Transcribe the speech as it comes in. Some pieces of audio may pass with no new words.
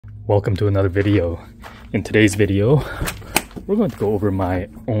Welcome to another video. In today's video, we're going to go over my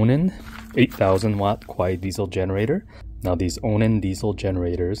Onan 8000 watt quiet diesel generator. Now these Onan diesel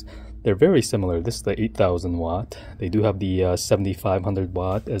generators, they're very similar. This is the 8000 watt. They do have the 7500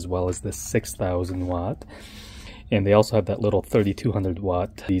 watt as well as the 6000 watt. And they also have that little 3200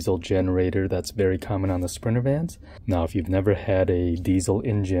 watt diesel generator that's very common on the Sprinter vans. Now if you've never had a diesel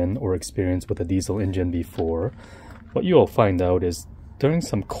engine or experience with a diesel engine before, what you'll find out is during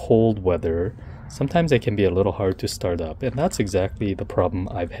some cold weather, sometimes they can be a little hard to start up, and that's exactly the problem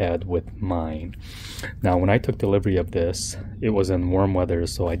I've had with mine. Now when I took delivery of this, it was in warm weather,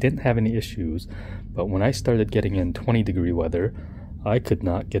 so I didn't have any issues, but when I started getting in 20-degree weather, I could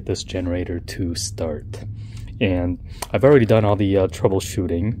not get this generator to start. And I've already done all the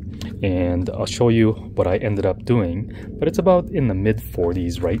troubleshooting, and I'll show you what I ended up doing, but it's about in the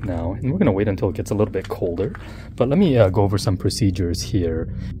mid-40s right now, and we're going to wait until it gets a little bit colder. But let me go over some procedures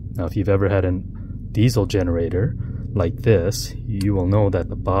here. Now if you've ever had a diesel generator like this, you will know that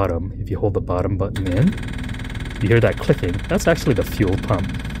the bottom, if you hold the bottom button in, you hear that clicking. That's actually the fuel pump.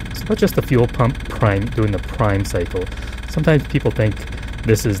 It's not just the fuel pump doing the prime cycle. Sometimes people think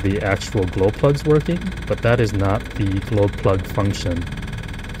this is the actual glow plugs working, but that is not the glow plug function.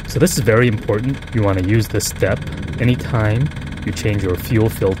 So this is very important. You want to use this step anytime you change your fuel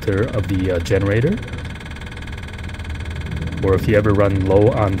filter of the generator, or if you ever run low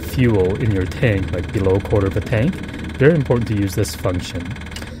on fuel in your tank, like below a quarter of a tank. Very important to use this function.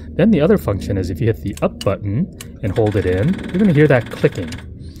 Then the other function is if you hit the up button and hold it in, you're going to hear that clicking.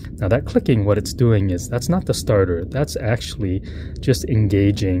 Now that clicking, what it's doing is, that's not the starter, that's actually just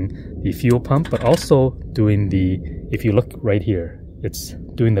engaging the fuel pump, but also doing the, if you look right here, it's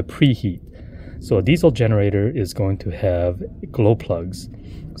doing the preheat. So a diesel generator is going to have glow plugs.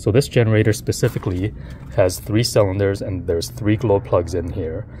 So this generator specifically has 3 cylinders and there's 3 glow plugs in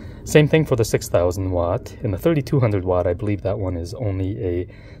here. Same thing for the 6000 watt. In the 3200 watt, I believe that one is only a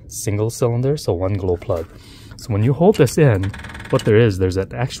single cylinder, so 1 glow plug. So when you hold this in, what there's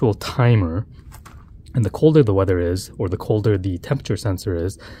an actual timer, and the colder the weather is, or the colder the temperature sensor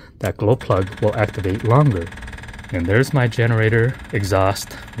is, that glow plug will activate longer. And there's my generator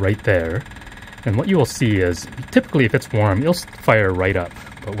exhaust right there. And what you will see is, typically if it's warm, it'll fire right up.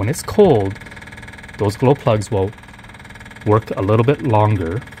 But when it's cold, those glow plugs will work a little bit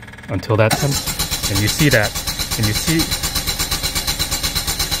longer until that temperature. And you see that,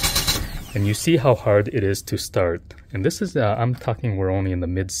 and you see how hard it is to start. And this is, I'm talking, we're only in the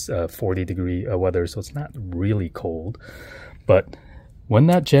mid 40 degree weather, so it's not really cold. But when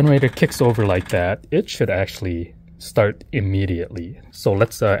that generator kicks over like that, it should actually start immediately. So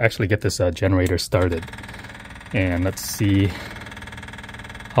let's actually get this generator started. And let's see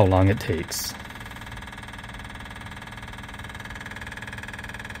how long it takes.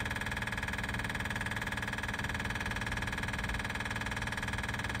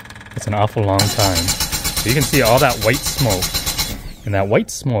 It's an awful long time. So you can see all that white smoke. And that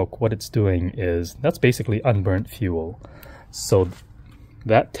white smoke, what it's doing is, that's basically unburnt fuel. So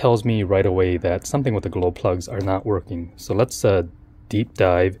that tells me right away that something with the glow plugs are not working. So let's deep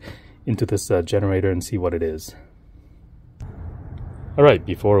dive into this generator and see what it is. Alright,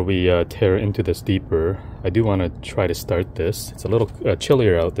 before we tear into this deeper, I do want to try to start this. It's a little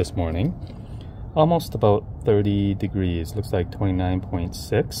chillier out this morning. Almost about 30 degrees, looks like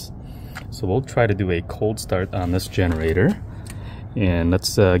 29.6. So we'll try to do a cold start on this generator. And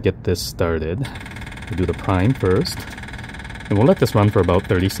let's get this started. We'll do the prime first. And we'll let this run for about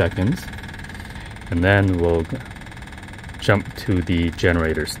 30 seconds. And then we'll jump to the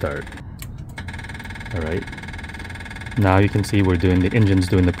generator start. Alright. Now you can see the engine's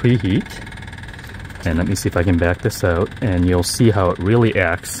doing the preheat. And let me see if I can back this out. And you'll see how it really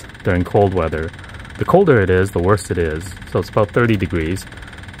acts during cold weather. The colder it is, the worse it is. So it's about 30 degrees.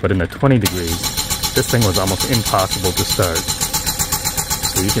 But in the 20 degrees, this thing was almost impossible to start.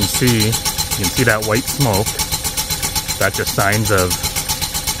 So you can see that white smoke. That's just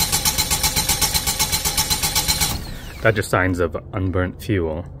signs of unburnt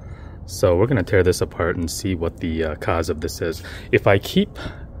fuel. So we're going to tear this apart and see what the cause of this is. If I keep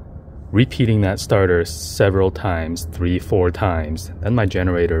repeating that starter several times, 3-4 times, then my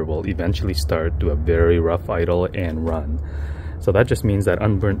generator will eventually start, do a very rough idle and run. So that just means that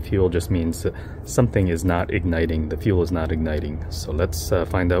unburnt fuel just means something is not igniting, the fuel is not igniting. So let's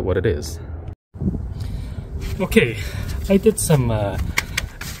find out what it is. Okay, I did some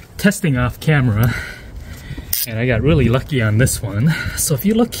testing off camera, and I got really lucky on this one. So if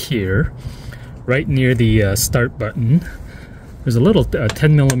you look here, right near the start button, there's a little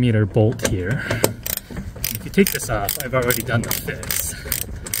 10mm bolt here. If you take this off, I've already done the fix.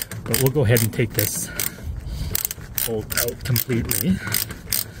 But we'll go ahead and take this bolt out completely.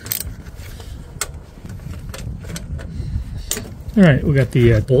 Alright, we got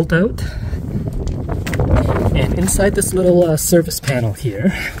the bolt out. And inside this little service panel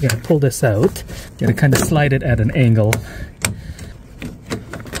here, we're going to pull this out. Going to kind of slide it at an angle.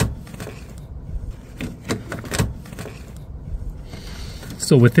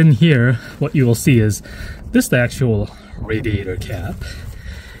 So within here, what you will see is this is the actual radiator cap.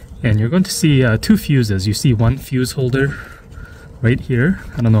 And you're going to see two fuses. You see one fuse holder right here.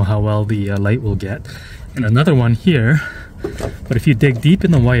 I don't know how well the light will get. And another one here. But if you dig deep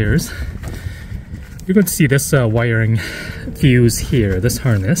in the wires, you're going to see this wiring fuse here, this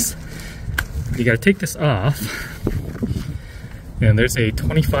harness. You got to take this off. And there's a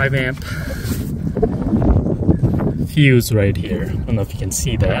 25 amp fuse right here. I don't know if you can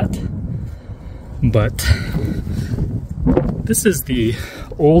see that. But this is the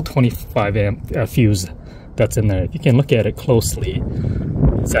old 25 amp fuse that's in there. If you can look at it closely,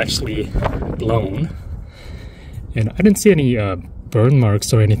 it's actually blown. And I didn't see any burn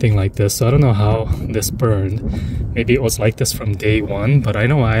marks or anything like this, so I don't know how this burned. Maybe it was like this from day one, but I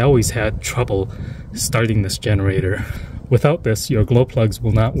know I always had trouble starting this generator. Without this, your glow plugs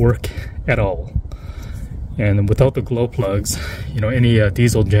will not work at all. And without the glow plugs, you know, any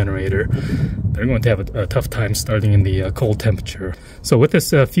diesel generator, they're going to have a tough time starting in the cold temperature. So with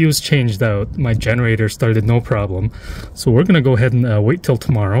this fuse changed out, my generator started no problem. So we're going to go ahead and wait till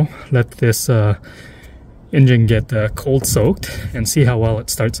tomorrow, let this engine get cold soaked, and see how well it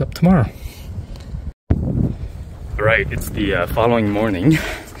starts up tomorrow. Alright, it's the following morning,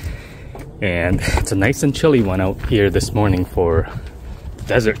 and it's a nice and chilly one out here this morning for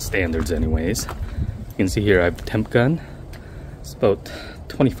desert standards anyways. You can see here I have the temp gun. It's about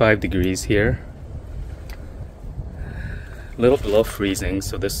 25 degrees here. A little below freezing,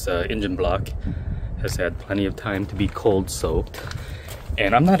 so this engine block has had plenty of time to be cold soaked.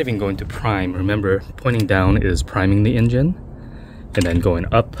 And I'm not even going to prime. Remember, pointing down is priming the engine, and then going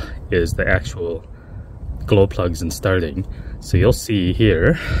up is the actual glow plugs and starting. So you'll see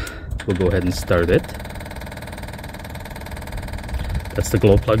here, we'll go ahead and start it. That's the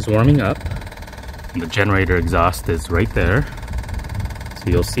glow plugs warming up. And the generator exhaust is right there. So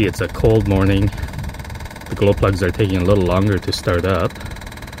you'll see it's a cold morning. The glow plugs are taking a little longer to start up.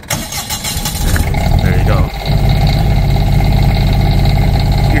 There you go.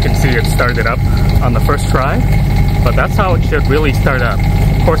 You can see it started up on the first try, but that's how it should really start up.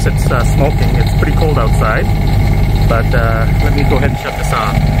 Of course it's smoking, it's pretty cold outside, but let me go ahead and shut this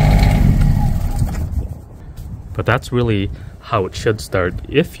off. But that's really how it should start.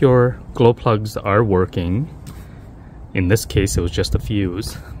 If your glow plugs are working, in this case it was just a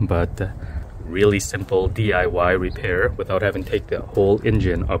fuse, but really simple DIY repair without having to take the whole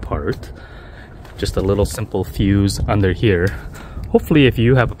engine apart. Just a little simple fuse under here. Hopefully if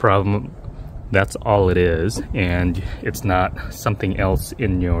you have a problem, that's all it is, and it's not something else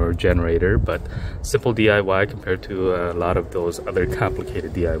in your generator, but simple DIY compared to a lot of those other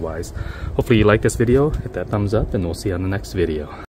complicated DIYs. Hopefully you like this video, hit that thumbs up, and we'll see you on the next video.